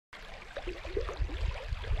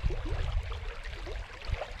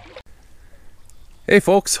Hey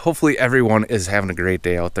folks, hopefully everyone is having a great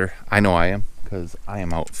day out there. I know I am, because I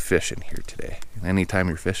am out fishing here today. And anytime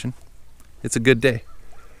you're fishing, it's a good day.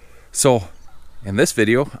 So in this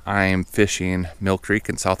video, I'm fishing Mill Creek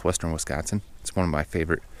in southwestern Wisconsin. It's one of my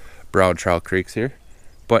favorite brown trout creeks here.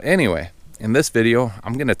 But anyway, in this video,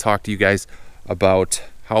 I'm going to talk to you guys about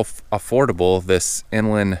how affordable this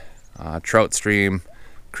inland trout stream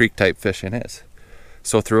creek type fishing is.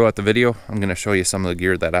 So throughout the video, I'm going to show you some of the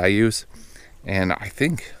gear that I use. And I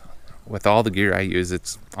think with all the gear I use,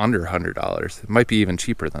 it's under $100. It might be even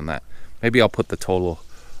cheaper than that. Maybe I'll put the total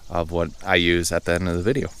of what I use at the end of the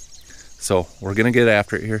video. So we're gonna get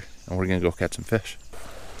after it here and we're gonna go catch some fish.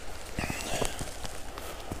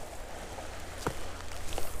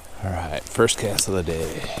 All right, first cast of the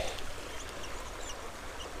day.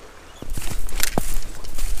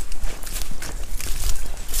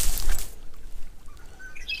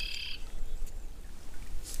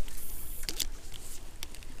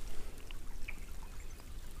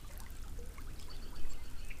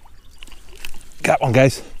 Got one,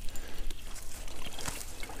 guys.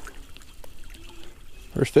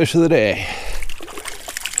 First fish of the day.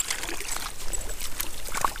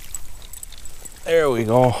 There we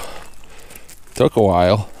go. Took a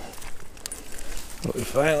while, but we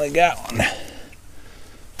finally got one.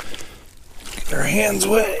 Get our hands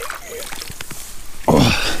wet.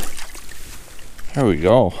 Oh, there we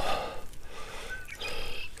go.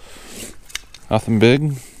 Nothing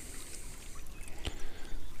big.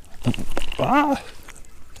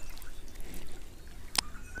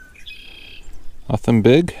 Nothing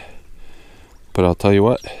big, but I'll tell you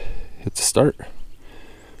what, it's a start.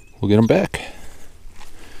 We'll get them back.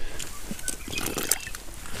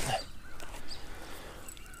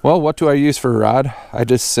 Well, what do I use for a rod? I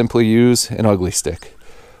just simply use an ugly stick.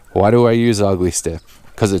 Why do I use an ugly stick?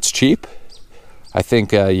 Because it's cheap. I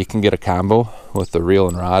think you can get a combo with the reel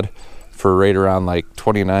and rod for right around like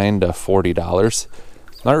 $29 to $40.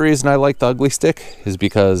 Another reason I like the ugly stick is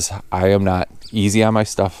because I am not easy on my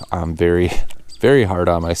stuff. I'm very, very hard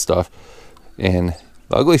on my stuff. And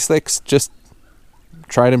the ugly stick's just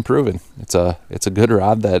tried and proven. It's a good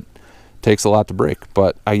rod that takes a lot to break.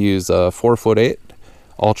 But I use a 4'8"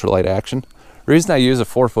 ultralight action. The reason I use a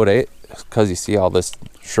 4'8" is because you see all this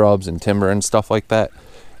shrubs and timber and stuff like that.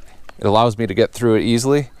 It allows me to get through it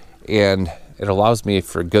easily, and it allows me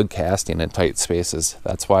for good casting in tight spaces.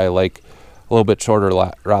 That's why I like a little bit shorter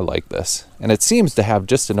rod like this, and it seems to have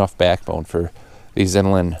just enough backbone for these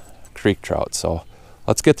inland creek trout. So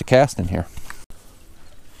let's get to casting here.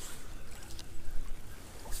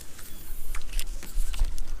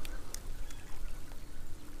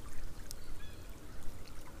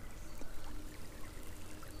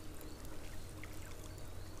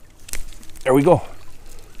 There we go.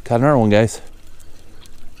 Got another one, guys.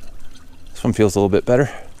 This one feels a little bit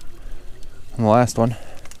better than the last one.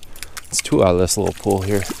 It's two out of this little pool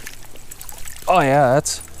here. Oh yeah,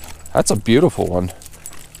 that's a beautiful one.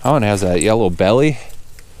 That one has that yellow belly.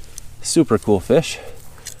 Super cool fish.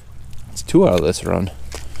 It's two out of this run.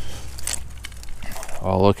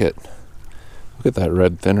 Oh, look at that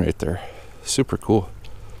red fin right there. Super cool.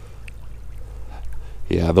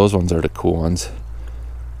 Yeah, those ones are the cool ones.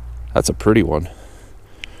 That's a pretty one.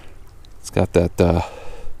 It's got that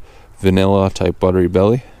vanilla type buttery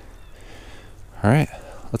belly. All right.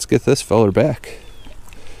 Let's get this feller back.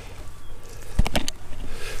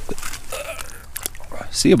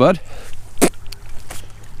 See you, bud.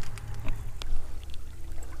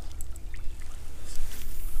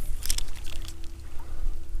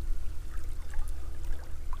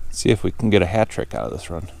 See if we can get a hat trick out of this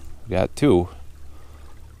run. We got two.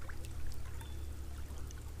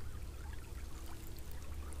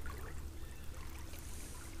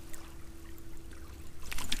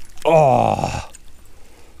 Oh!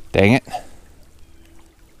 Dang it.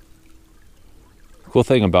 Cool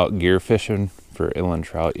thing about gear fishing for inland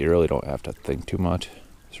trout, you really don't have to think too much.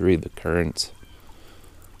 Just read the currents,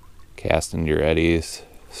 cast into your eddies,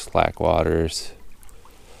 slack waters,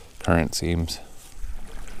 current seams.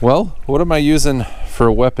 Well, what am I using for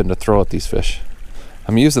a weapon to throw at these fish?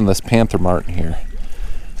 I'm using this Panther Martin here.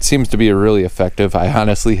 It seems to be really effective. I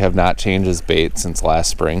honestly have not changed his bait since last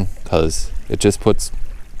spring because it just puts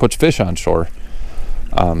fish on shore.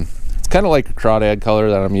 It's kind of like a crawdad color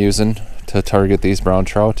that I'm using to target these brown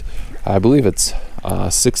trout. I believe it's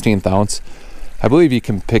 16th ounce. I believe you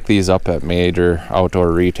can pick these up at major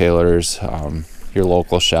outdoor retailers, your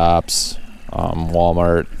local shops,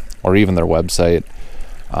 Walmart, or even their website.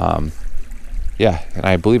 Yeah, and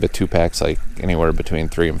I believe a 2-pack's like anywhere between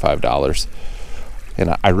 $3 and $5.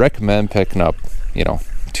 And I recommend picking up, you know,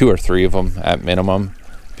 2 or 3 of them at minimum,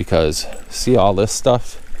 because see all this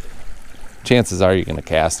stuff, chances are you're going to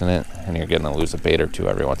cast in it and you're going to lose a bait or 2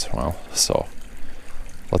 every once in a while. So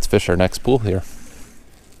let's fish our next pool here.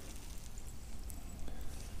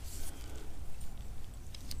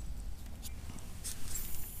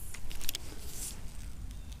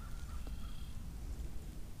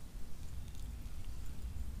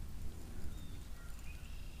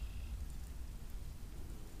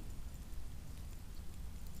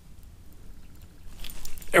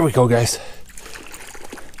 There we go, guys.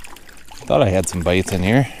 Thought I had some bites in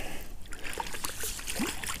here.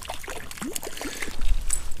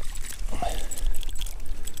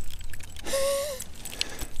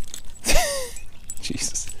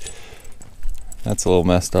 Jesus. That's a little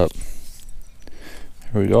messed up.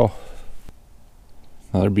 Here we go.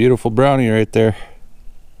 Another beautiful brownie right there.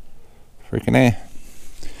 Freaking A.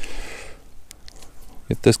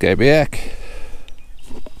 Get this guy back.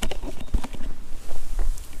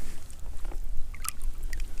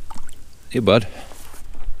 Hey, bud.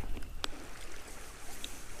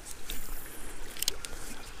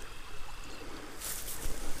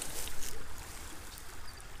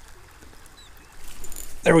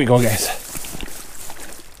 There we go, guys.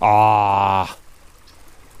 Ah.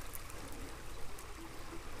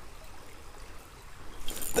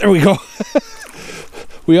 There we go.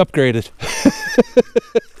 We upgraded.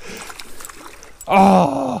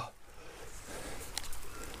 Ah.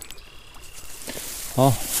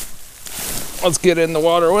 Well, let's get in the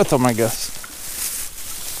water with them, I guess.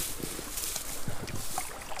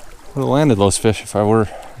 Would have landed those fish if I were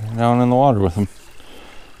down in the water with them.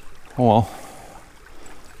 Oh well.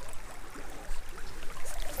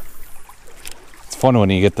 It's fun when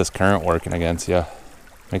you get this current working against you.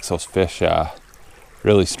 Makes those fish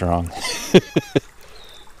really strong.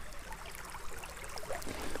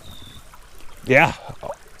 Yeah.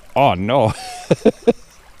 Oh no.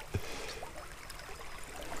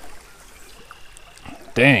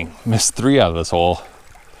 Dang, missed 3 out of this hole,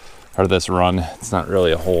 or this run. It's not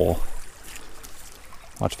really a hole.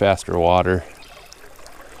 Much faster water.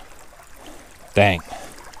 Dang.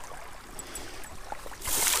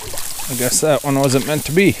 I guess that one wasn't meant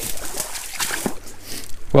to be.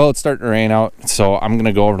 Well, it's starting to rain out, so I'm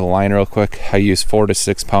gonna go over the line real quick. I use 4 to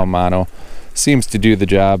 6 pound mono. Seems to do the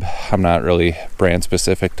job. I'm not really brand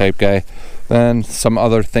specific type guy. Then some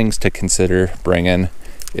other things to consider bringing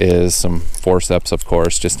is some forceps, of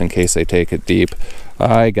course, just in case they take it deep.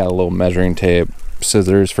 I got a little measuring tape,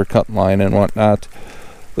 scissors for cutting line and whatnot.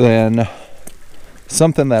 Then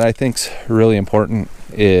something that I think's really important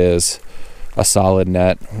is a solid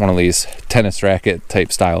net, one of these tennis racket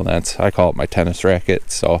type style nets. I call it my tennis racket,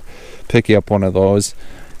 so pick you up one of those.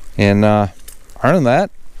 And other than that,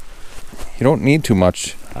 you don't need too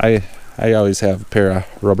much. I always have a pair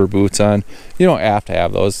of rubber boots on. You don't have to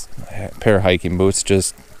have those. A pair of hiking boots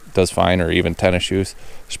just does fine, or even tennis shoes,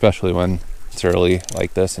 especially when it's early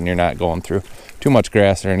like this and you're not going through too much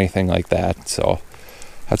grass or anything like that. So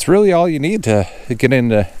that's really all you need to get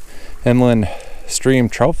into inland stream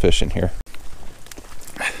trout fishing here.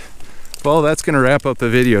 Well, that's gonna wrap up the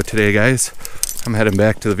video today, guys. I'm heading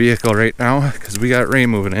back to the vehicle right now because we got rain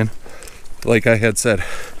moving in, like I had said.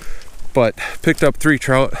 But picked up 3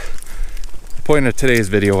 trout. The point of today's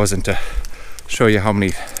video wasn't to show you how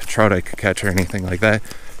many trout I could catch or anything like that.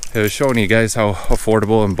 It was showing you guys how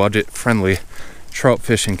affordable and budget friendly trout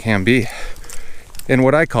fishing can be. And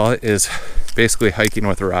what I call it is basically hiking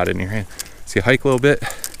with a rod in your hand. So you hike a little bit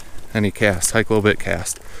and you cast, hike a little bit,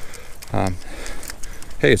 cast.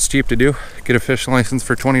 Hey, it's cheap to do. Get a fishing license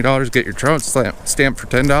for $20, get your trout stamp for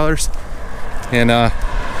 $10, and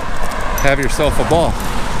have yourself a ball.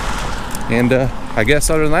 And I guess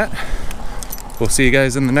other than that, we'll see you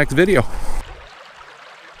guys in the next video.